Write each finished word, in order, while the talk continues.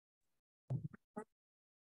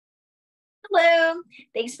Hello,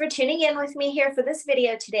 thanks for tuning in with me here for this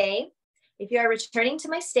video today. If you are returning to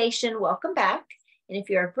my station, welcome back. And if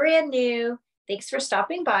you're brand new, thanks for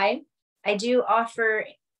stopping by. I do offer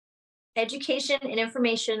education and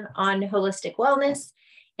information on holistic wellness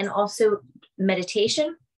and also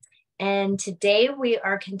meditation. And today we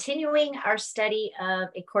are continuing our study of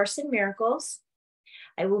A Course in Miracles.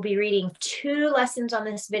 I will be reading 2 lessons on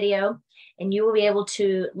this video, and you will be able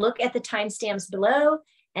to look at the timestamps below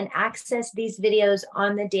and access these videos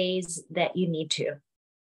on the days that you need to.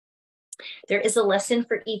 There is a lesson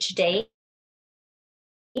for each day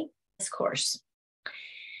in this course.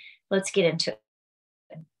 Let's get into it.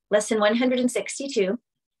 Lesson 162,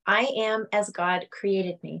 I am as God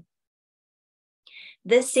created me.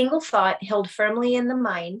 This single thought held firmly in the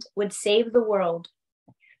mind would save the world.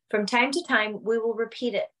 From time to time, we will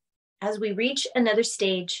repeat it as we reach another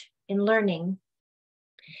stage in learning.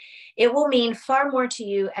 It will mean far more to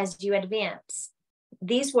you as you advance.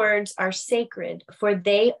 These words are sacred, for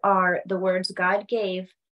they are the words God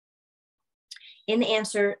gave in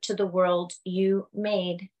answer to the world you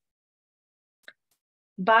made.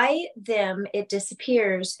 By them it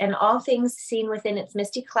disappears, and all things seen within its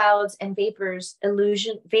misty clouds and vaporous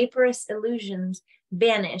illusions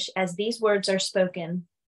vanish as these words are spoken,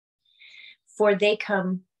 for they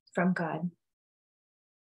come from God.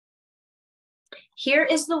 Here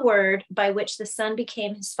is the word by which the Son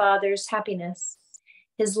became his Father's happiness,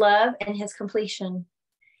 his love, and his completion.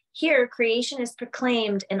 Here, creation is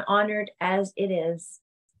proclaimed and honored as it is.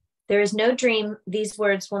 There is no dream these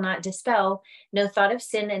words will not dispel, no thought of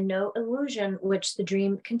sin, and no illusion which the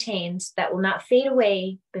dream contains that will not fade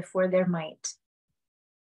away before their might.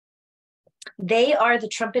 They are the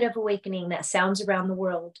trumpet of awakening that sounds around the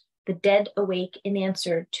world. The dead awake in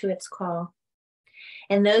answer to its call.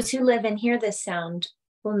 And those who live and hear this sound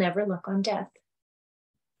will never look on death.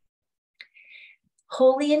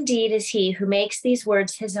 Holy indeed is he who makes these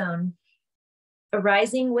words his own,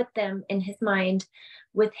 arising with them in his mind,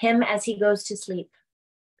 with him as he goes to sleep.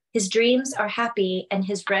 His dreams are happy and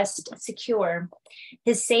his rest secure,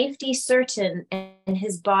 his safety certain and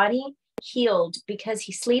his body healed, because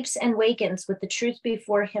he sleeps and wakens with the truth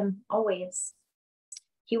before him always.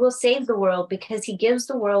 He will save the world because he gives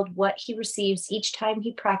the world what he receives each time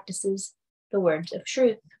he practices the words of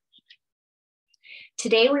truth.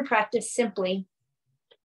 Today we practice simply,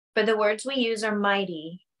 for the words we use are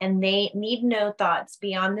mighty, and they need no thoughts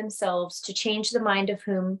beyond themselves to change the mind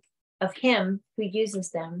of him who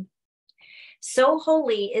uses them. So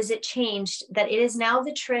holy is it changed that it is now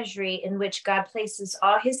the treasury in which God places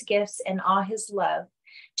all his gifts and all his love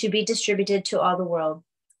to be distributed to all the world.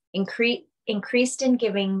 Increased in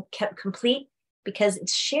giving, kept complete, because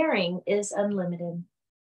its sharing is unlimited.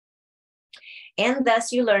 And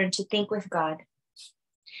thus you learn to think with God.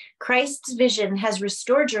 Christ's vision has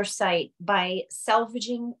restored your sight by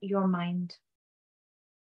salvaging your mind.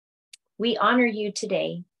 We honor you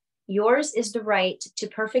today. Yours is the right to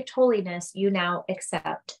perfect holiness you now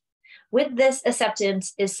accept. With this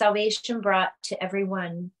acceptance is salvation brought to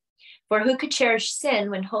everyone. For who could cherish sin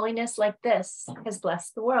when holiness like this has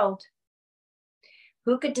blessed the world?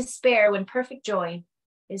 Who could despair when perfect joy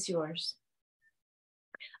is yours?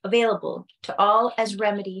 Available to all as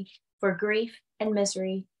remedy for grief and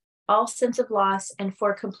misery, all sense of loss, and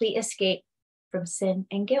for complete escape from sin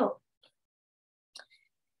and guilt.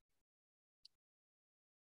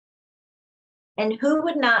 And who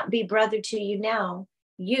would not be brother to you now,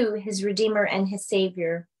 you, his Redeemer and his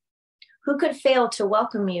Savior? Who could fail to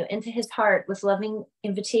welcome you into his heart with loving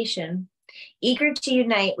invitation, eager to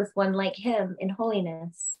unite with one like him in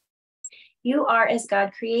holiness? You are as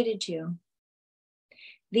God created you.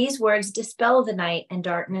 These words dispel the night, and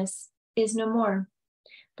darkness is no more.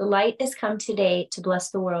 The light is come today to bless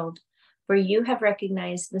the world, for you have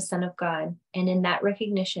recognized the Son of God, and in that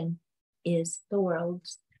recognition is the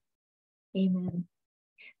world's. Amen.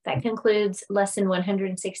 That concludes lesson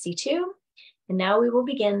 162, and now we will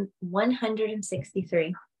begin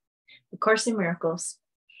 163, A Course in Miracles.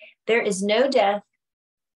 There is no death,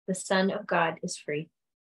 the Son of God is free.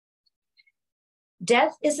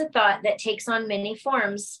 Death is a thought that takes on many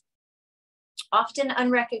forms, often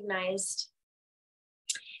unrecognized.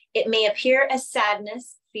 It may appear as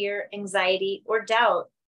sadness, fear, anxiety, or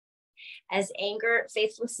doubt, as anger,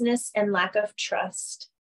 faithlessness, and lack of trust,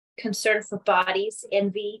 concern for bodies,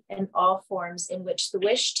 envy, and all forms in which the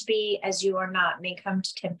wish to be as you are not may come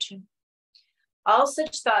to tempt you. All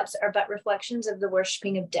such thoughts are but reflections of the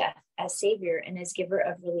worshiping of death as savior and as giver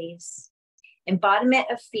of release. Embodiment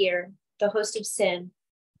of fear, the host of sin,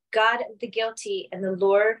 God of the guilty, and the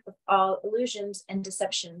Lord of all illusions and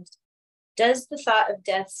deceptions. Does the thought of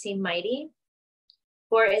death seem mighty?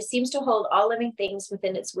 for it seems to hold all living things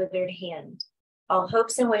within its withered hand, all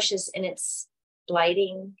hopes and wishes in its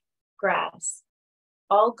blighting grasp,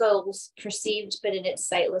 all goals perceived but in its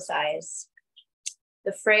sightless eyes.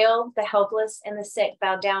 The frail, the helpless, and the sick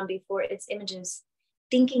bow down before its images,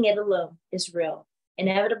 thinking it alone is real,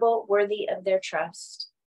 inevitable, worthy of their trust,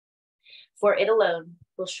 for it alone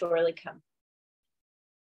will surely come.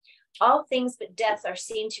 All things but death are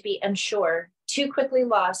seen to be unsure, too quickly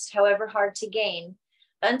lost, however hard to gain,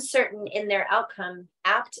 uncertain in their outcome,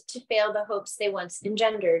 apt to fail the hopes they once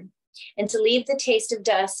engendered, and to leave the taste of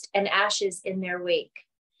dust and ashes in their wake,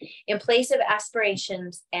 in place of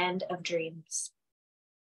aspirations and of dreams.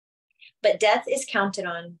 But death is counted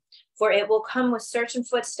on, for it will come with certain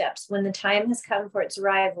footsteps when the time has come for its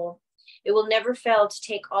arrival. It will never fail to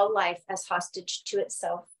take all life as hostage to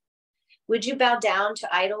itself. Would you bow down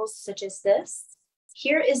to idols such as this?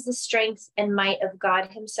 Here is the strength and might of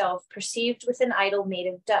God himself, perceived with an idol made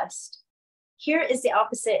of dust. Here is the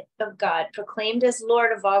opposite of God, proclaimed as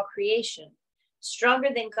Lord of all creation, stronger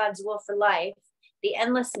than God's will for life, the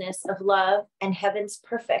endlessness of love and heaven's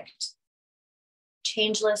perfect,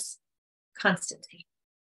 changeless constancy.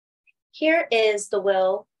 Here is the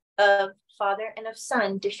will of Father and of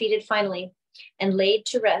Son, defeated finally and laid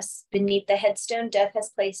to rest beneath the headstone death has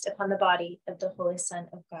placed upon the body of the Holy Son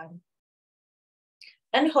of God.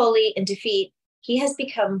 Unholy in defeat, he has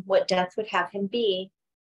become what death would have him be.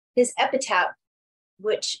 His epitaph,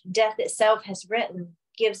 which death itself has written,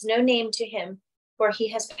 gives no name to him, for he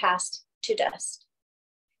has passed to dust.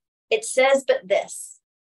 It says but this: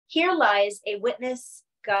 here lies a witness,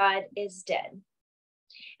 God is dead.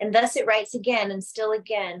 And thus it writes again and still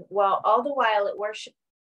again, while all the while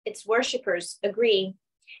its worshippers agree,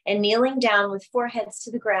 and kneeling down with foreheads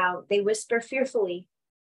to the ground, they whisper fearfully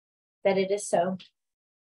that it is so.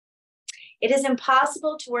 It is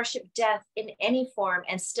impossible to worship death in any form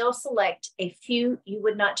and still select a few you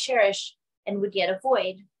would not cherish and would yet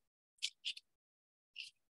avoid,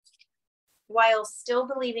 while still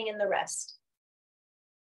believing in the rest.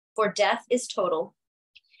 For death is total.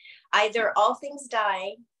 Either all things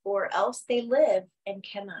die, or else they live and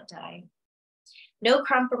cannot die. No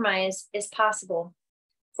compromise is possible,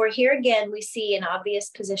 for here again we see an obvious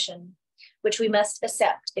position, which we must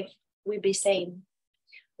accept if we be sane.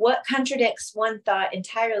 What contradicts one thought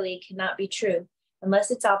entirely cannot be true unless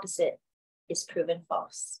its opposite is proven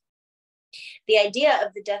false. The idea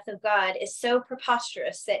of the death of God is so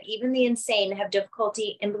preposterous that even the insane have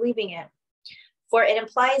difficulty in believing it, for it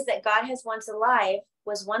implies that God was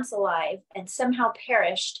once alive, and somehow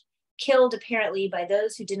perished, killed apparently by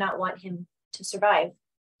those who did not want him to survive.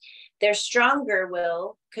 Their stronger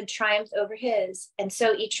will could triumph over his, and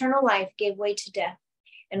so eternal life gave way to death,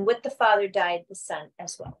 and with the Father died the Son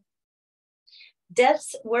as well.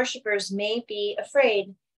 Death's worshippers may be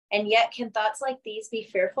afraid, and yet can thoughts like these be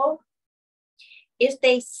fearful? If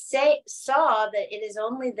they saw that it is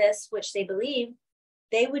only this which they believe,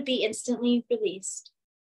 they would be instantly released.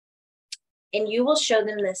 And you will show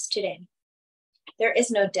them this today. There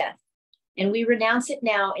is no death, and we renounce it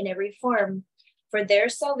now in every form, for their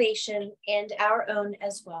salvation and our own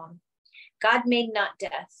as well. God made not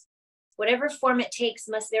death. Whatever form it takes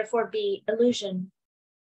must therefore be illusion.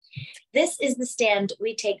 This is the stand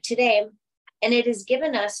we take today, and it is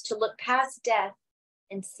given us to look past death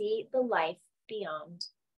and see the life beyond.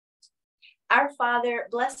 Our Father,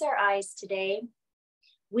 bless our eyes today.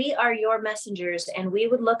 We are your messengers, and we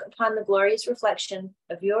would look upon the glorious reflection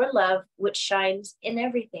of your love, which shines in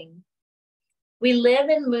everything. We live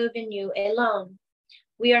and move in you alone.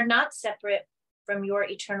 We are not separate from your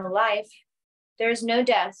eternal life. There is no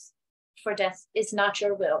death, for death is not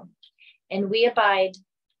your will. And we abide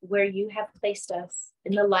where you have placed us,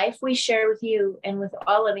 in the life we share with you and with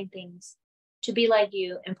all living things, to be like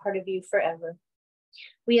you and part of you forever.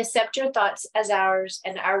 We accept your thoughts as ours,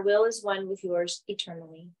 and our will is one with yours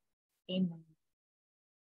eternally. Amen.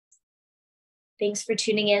 Thanks for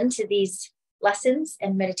tuning in to these lessons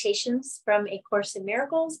and meditations from A Course in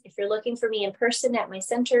Miracles. If you're looking for me in person at my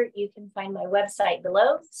center, you can find my website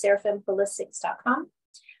below, seraphimholistics.com.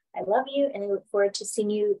 I love you, and I look forward to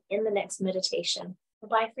seeing you in the next meditation.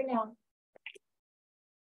 Bye-bye for now.